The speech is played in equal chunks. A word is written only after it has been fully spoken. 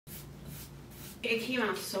It came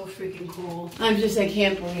out so freaking cool. I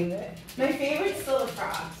can't believe it. My favorite's still the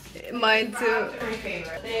frogs. Mine too. Frogs are my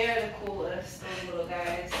favorite. They are the coolest, those little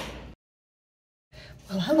guys.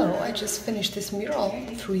 Well, hello, I just finished this mural,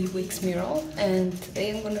 3 weeks mural, and today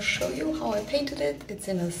I'm going to show you how I painted it. It's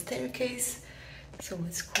in a staircase, so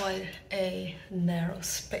it's quite a narrow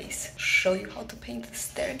space. Show you how to paint the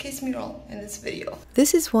staircase mural in this video.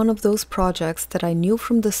 This is one of those projects that I knew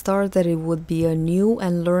from the start that it would be a new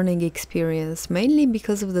and learning experience, mainly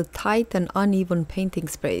because of the tight and uneven painting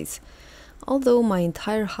space. Although my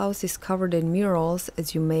entire house is covered in murals,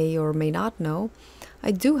 as you may or may not know, I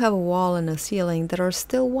do have a wall and a ceiling that are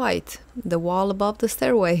still white, the wall above the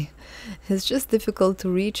stairway. It's just difficult to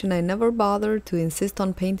reach and I never bothered to insist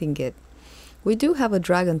on painting it. We do have a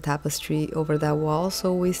dragon tapestry over that wall,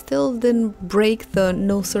 so we still didn't break the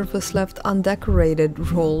no surface left undecorated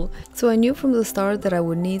rule. So I knew from the start that I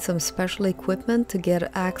would need some special equipment to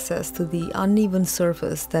get access to the uneven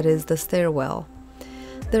surface that is the stairwell.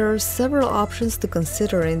 There are several options to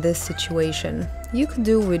consider in this situation. You could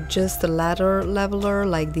do with just a ladder leveler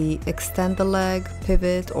like the extend the leg,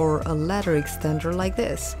 pivot, or a ladder extender like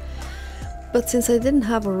this. But since I didn't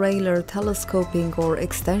have a regular telescoping or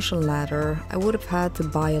extension ladder, I would have had to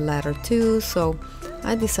buy a ladder too, so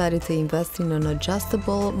I decided to invest in an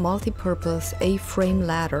adjustable multi-purpose A-frame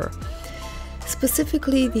ladder.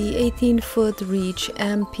 Specifically the 18-foot reach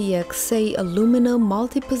MPXA aluminum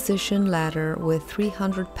multi-position ladder with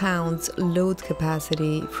 300 pounds load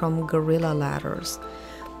capacity from Gorilla Ladders.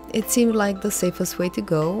 It seemed like the safest way to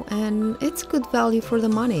go, and it's good value for the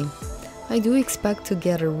money. I do expect to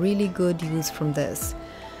get a really good use from this.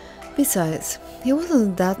 Besides, it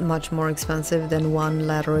wasn't that much more expensive than one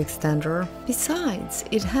ladder extender. Besides,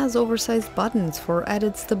 it has oversized buttons for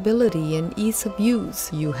added stability and ease of use.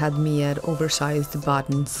 You had me at oversized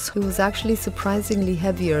buttons. It was actually surprisingly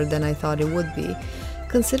heavier than I thought it would be,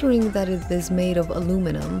 considering that it is made of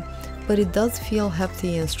aluminum, but it does feel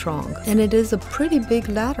hefty and strong. And it is a pretty big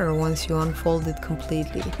ladder once you unfold it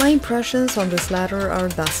completely. My impressions on this ladder are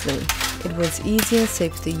thusly. It was easy and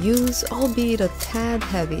safe to use, albeit a tad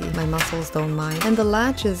heavy, my muscles don't mind, and the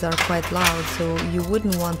latches are quite loud, so you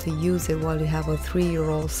wouldn't want to use it while you have a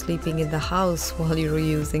 3-year-old sleeping in the house while you're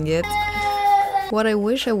using it. What I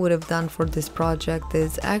wish I would have done for this project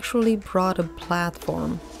is actually brought a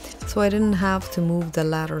platform, so I didn't have to move the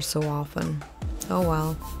ladder so often. Oh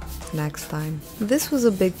well. Next time. This was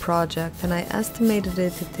a big project and I estimated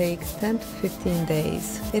it to take 10 to 15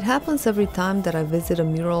 days. It happens every time that I visit a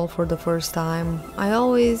mural for the first time. I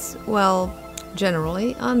always, well,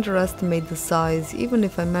 generally underestimate the size even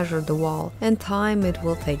if I measure the wall and time it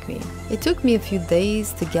will take me. It took me a few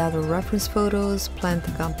days to gather reference photos, plan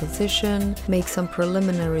the composition, make some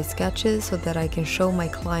preliminary sketches so that I can show my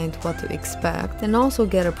client what to expect and also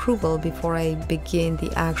get approval before I begin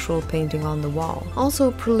the actual painting on the wall.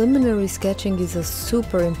 Also, preliminary sketching is a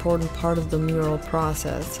super important part of the mural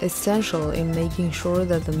process, essential in making sure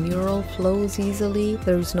that the mural flows easily,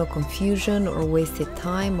 there is no confusion or wasted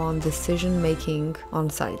time on decision making on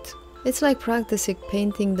site. It's like practicing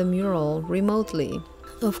painting the mural remotely.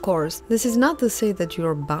 Of course, this is not to say that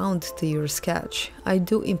you're bound to your sketch. I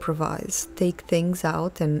do improvise, take things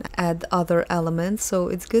out and add other elements, so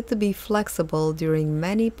it's good to be flexible during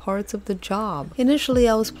many parts of the job. Initially,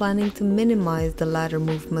 I was planning to minimize the ladder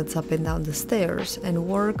movements up and down the stairs and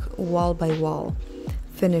work wall by wall.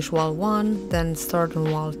 Finish wall 1, then start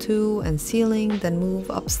on wall 2 and ceiling, then move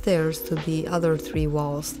upstairs to the other 3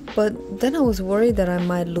 walls. But then I was worried that I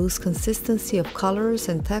might lose consistency of colors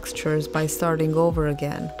and textures by starting over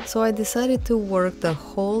again. So I decided to work the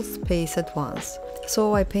whole space at once.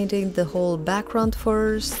 So I painted the whole background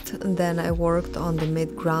first, then I worked on the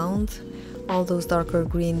mid-ground, all those darker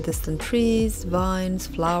green distant trees, vines,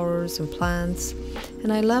 flowers and plants,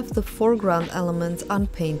 and I left the foreground elements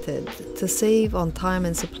unpainted to save on time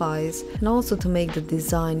and supplies and also to make the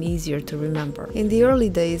design easier to remember. In the early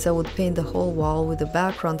days I would paint the whole wall with the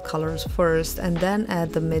background colors first and then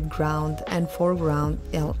add the mid-ground and foreground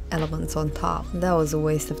elements on top. That was a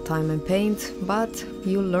waste of time and paint, but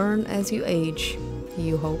you learn as you age.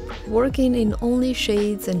 You hope. Working in only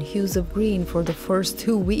shades and hues of green for the first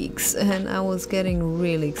 2 weeks, and I was getting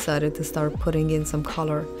really excited to start putting in some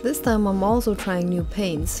color. This time I'm also trying new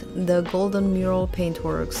paints, the golden mural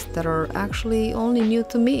Paintworks, that are actually only new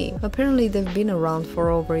to me. Apparently they've been around for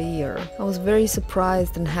over a year. I was very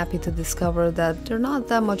surprised and happy to discover that they're not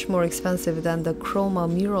that much more expensive than the Chroma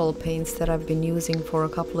mural paints that I've been using for a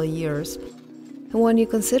couple of years. And when you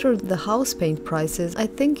consider the house paint prices, I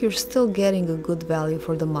think you're still getting a good value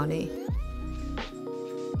for the money.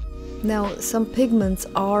 Now, some pigments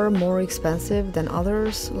are more expensive than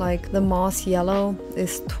others, like the moss yellow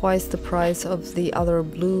is twice the price of the other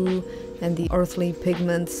blue and the earthly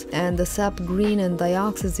pigments, and the sap green and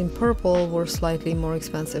dioxazine purple were slightly more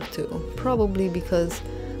expensive too, probably because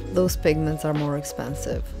those pigments are more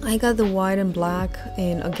expensive. I got the white and black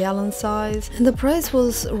in a gallon size, and the price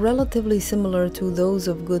was relatively similar to those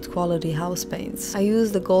of good quality house paints. I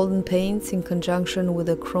used the golden paints in conjunction with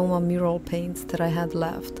the Chroma mural paints that I had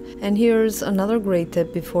left. And here's another great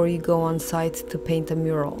tip before you go on site to paint a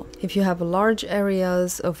mural. If you have large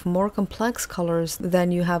areas of more complex colors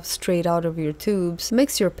than you have straight out of your tubes,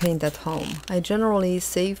 mix your paint at home. I generally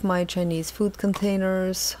save my Chinese food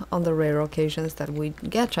containers on the rare occasions that we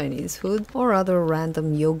get Chinese food, or other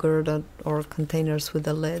random yogurt or containers with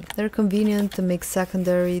a lid. They're convenient to mix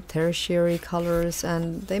secondary, tertiary colors,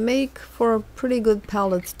 and they make for a pretty good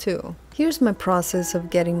palette too. Here's my process of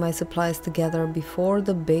getting my supplies together before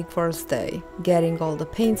the big first day. Getting all the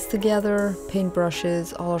paints together,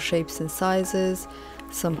 paintbrushes, all shapes and sizes,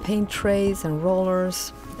 some paint trays and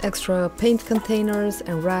rollers, extra paint containers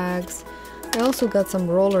and rags. I also got some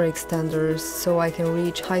roller extenders so I can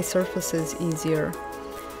reach high surfaces easier.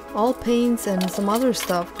 All paints and some other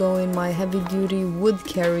stuff go in my heavy-duty wood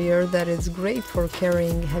carrier that is great for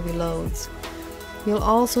carrying heavy loads. You'll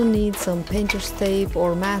also need some painter's tape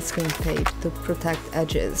or masking tape to protect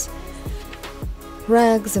edges,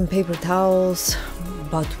 rags and paper towels.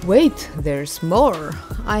 But wait, there's more!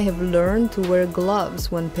 I have learned to wear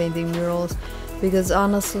gloves when painting murals because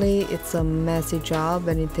honestly it's a messy job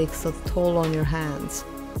and it takes a toll on your hands.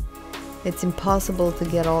 It's impossible to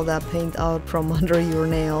get all that paint out from under your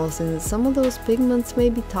nails, and some of those pigments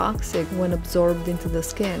may be toxic when absorbed into the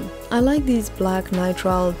skin. I like these black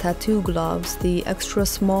nitrile tattoo gloves. The extra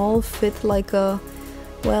small fit like a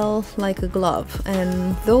glove,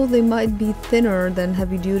 and though they might be thinner than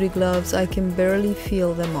heavy-duty gloves, I can barely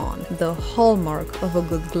feel them on. The hallmark of a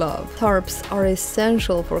good glove. Tarps are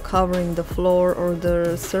essential for covering the floor or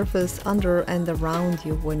the surface under and around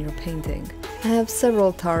you when you're painting. I have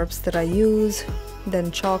several tarps that I use,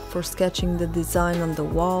 then chalk for sketching the design on the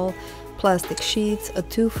wall, plastic sheets, a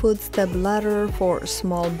 2-foot step ladder for a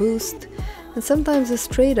small boost, and sometimes a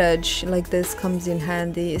straight edge like this comes in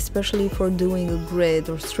handy, especially for doing a grid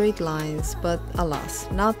or straight lines, but alas,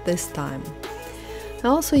 not this time. I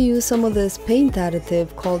also use some of this paint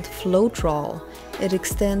additive called Floetrol. It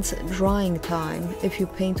extends drying time. If you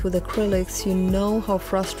paint with acrylics, you know how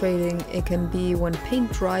frustrating it can be when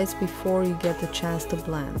paint dries before you get the chance to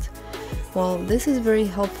blend. Well, this is very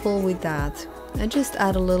helpful with that. I just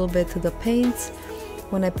add a little bit to the paints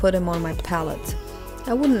when I put them on my palette.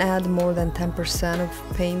 I wouldn't add more than 10%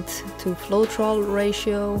 of paint to Floetrol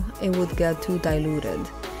ratio, it would get too diluted.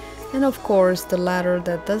 And of course the ladder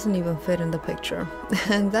that doesn't even fit in the picture.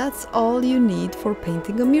 And that's all you need for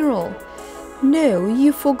painting a mural. No,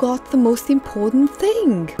 you forgot the most important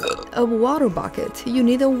thing! A water bucket. You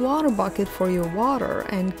need a water bucket for your water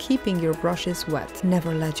and keeping your brushes wet.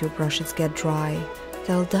 Never let your brushes get dry.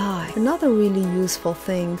 They'll die. Another really useful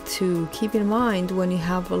thing to keep in mind when you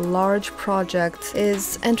have a large project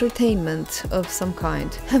is entertainment of some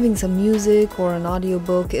kind. Having some music or an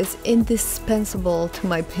audiobook is indispensable to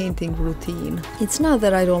my painting routine. It's not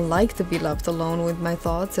that I don't like to be left alone with my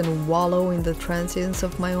thoughts and wallow in the transience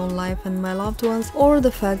of my own life and my loved ones, or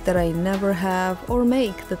the fact that I never have or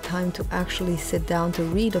make the time to actually sit down to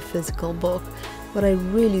read a physical book. But I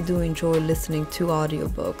really do enjoy listening to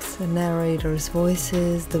audiobooks. The narrator's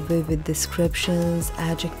voices, the vivid descriptions,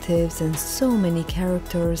 adjectives, and so many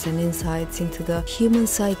characters and insights into the human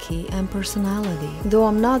psyche and personality. Though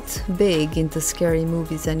I'm not big into scary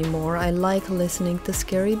movies anymore, I like listening to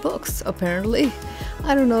scary books, apparently.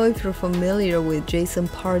 I don't know if you're familiar with Jason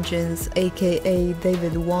Pargin's, aka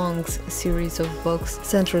David Wong's, series of books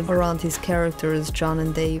centered around his characters John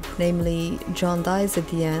and Dave. Namely, John dies at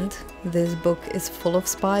the end. This book is full of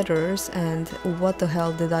spiders, and what the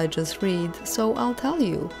hell did I just read? So I'll tell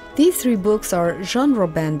you. These 3 books are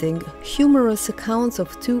genre-bending, humorous accounts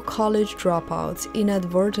of 2 college dropouts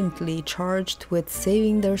inadvertently charged with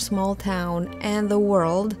saving their small town and the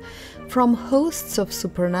world from hosts of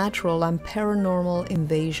supernatural and paranormal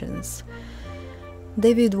invasions.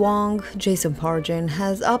 David Wong, Jason Pargin,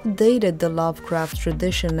 has updated the Lovecraft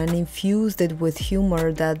tradition and infused it with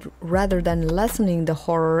humor that, rather than lessening the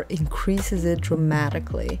horror, increases it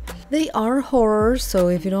dramatically. They are horror, so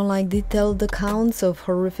if you don't like detailed accounts of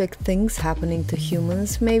horrific things happening to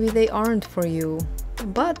humans, maybe they aren't for you.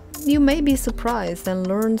 But you may be surprised and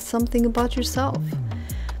learn something about yourself.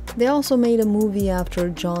 They also made a movie after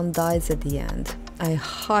John dies at the end. I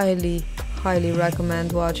highly highly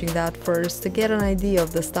recommend watching that first to get an idea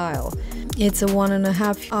of the style. It's a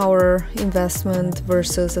 1.5 hour investment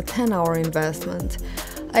versus a 10-hour investment.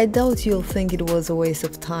 I doubt you'll think it was a waste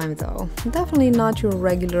of time though. Definitely not your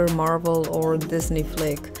regular Marvel or Disney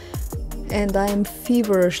flick. And I am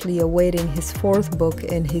feverishly awaiting his 4th book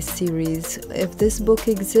in his series. If this book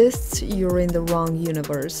exists, you're in the wrong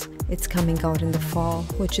universe. It's coming out in the fall,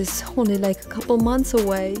 which is only like a couple months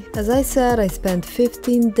away. As I said, I spent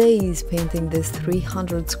 15 days painting this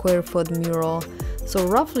 300 square foot mural, so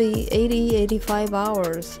roughly 80-85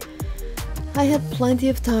 hours. I had plenty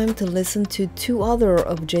of time to listen to 2 other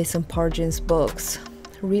of Jason Pargin's books,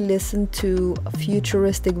 re-listen to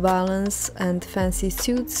Futuristic Violence and Fancy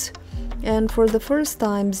Suits, and for the first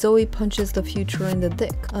time Zoe Punches the Future in the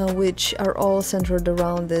Dick, which are all centered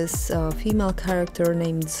around this female character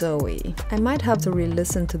named Zoe. I might have to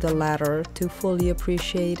re-listen to the latter to fully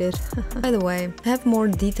appreciate it. By the way, I have more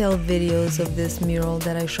detailed videos of this mural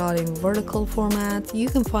that I shot in vertical format. You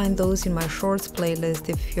can find those in my shorts playlist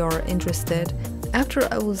if you're interested. After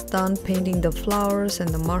I was done painting the flowers and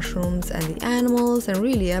the mushrooms and the animals and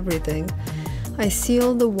really everything, I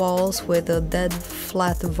sealed the walls with a dead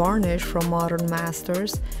flat varnish from Modern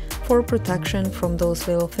Masters for protection from those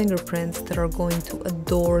little fingerprints that are going to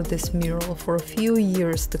adore this mural for a few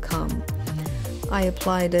years to come. I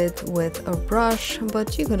applied it with a brush,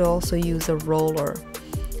 but you could also use a roller.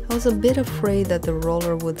 I was a bit afraid that the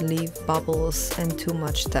roller would leave bubbles and too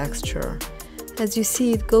much texture. As you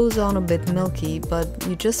see, it goes on a bit milky, but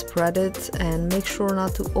you just spread it and make sure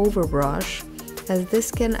not to overbrush, as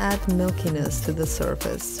this can add milkiness to the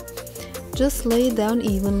surface. Just lay it down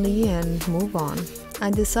evenly and move on. I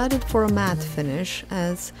decided for a matte finish,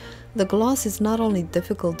 as the gloss is not only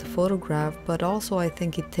difficult to photograph, but also I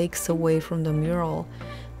think it takes away from the mural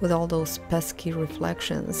with all those pesky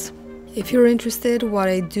reflections. If you're interested what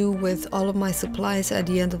I do with all of my supplies at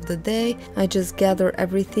the end of the day, I just gather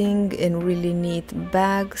everything in really neat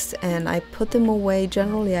bags and I put them away.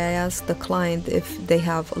 Generally, I ask the client if they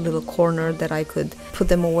have a little corner that I could put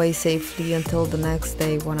them away safely until the next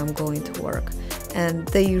day when I'm going to work. And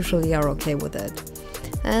they usually are okay with it.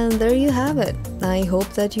 And there you have it. I hope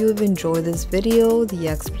that you have enjoyed this video, the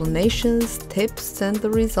explanations, tips and the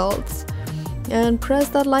results. And press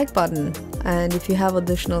that like button. And if you have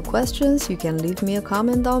additional questions, you can leave me a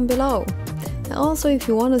comment down below. And also, if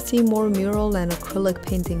you want to see more mural and acrylic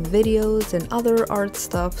painting videos and other art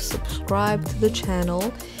stuff, subscribe to the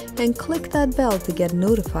channel and click that bell to get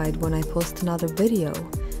notified when I post another video.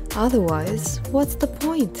 Otherwise, what's the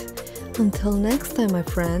point? Until next time, my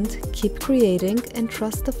friend, keep creating and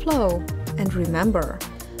trust the flow. And remember,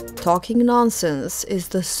 talking nonsense is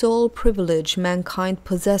the sole privilege mankind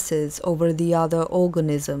possesses over the other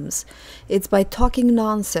organisms. It's by talking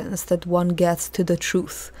nonsense that one gets to the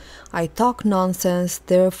truth. I talk nonsense,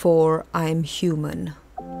 therefore I'm human.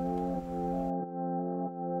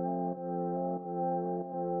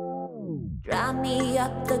 Drive me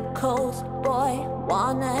up the coast, boy.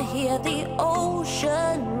 Wanna hear the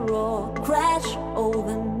ocean roar, crash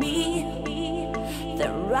over me.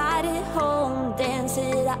 Then ride it home, dance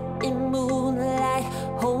it up in moonlight.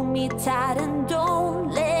 Hold me tight and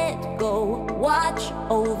don't let go. Watch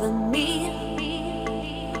over me.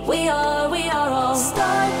 We are all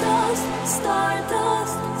stardust,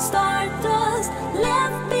 stardust, stardust.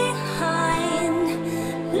 Left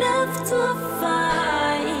behind, left to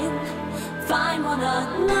find. Find one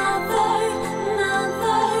another,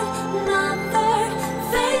 another.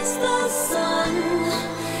 Face the sun,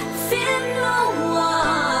 fear no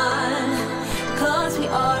one. 'Cause we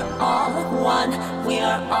are all one. We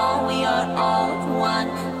are all one.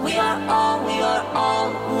 We are all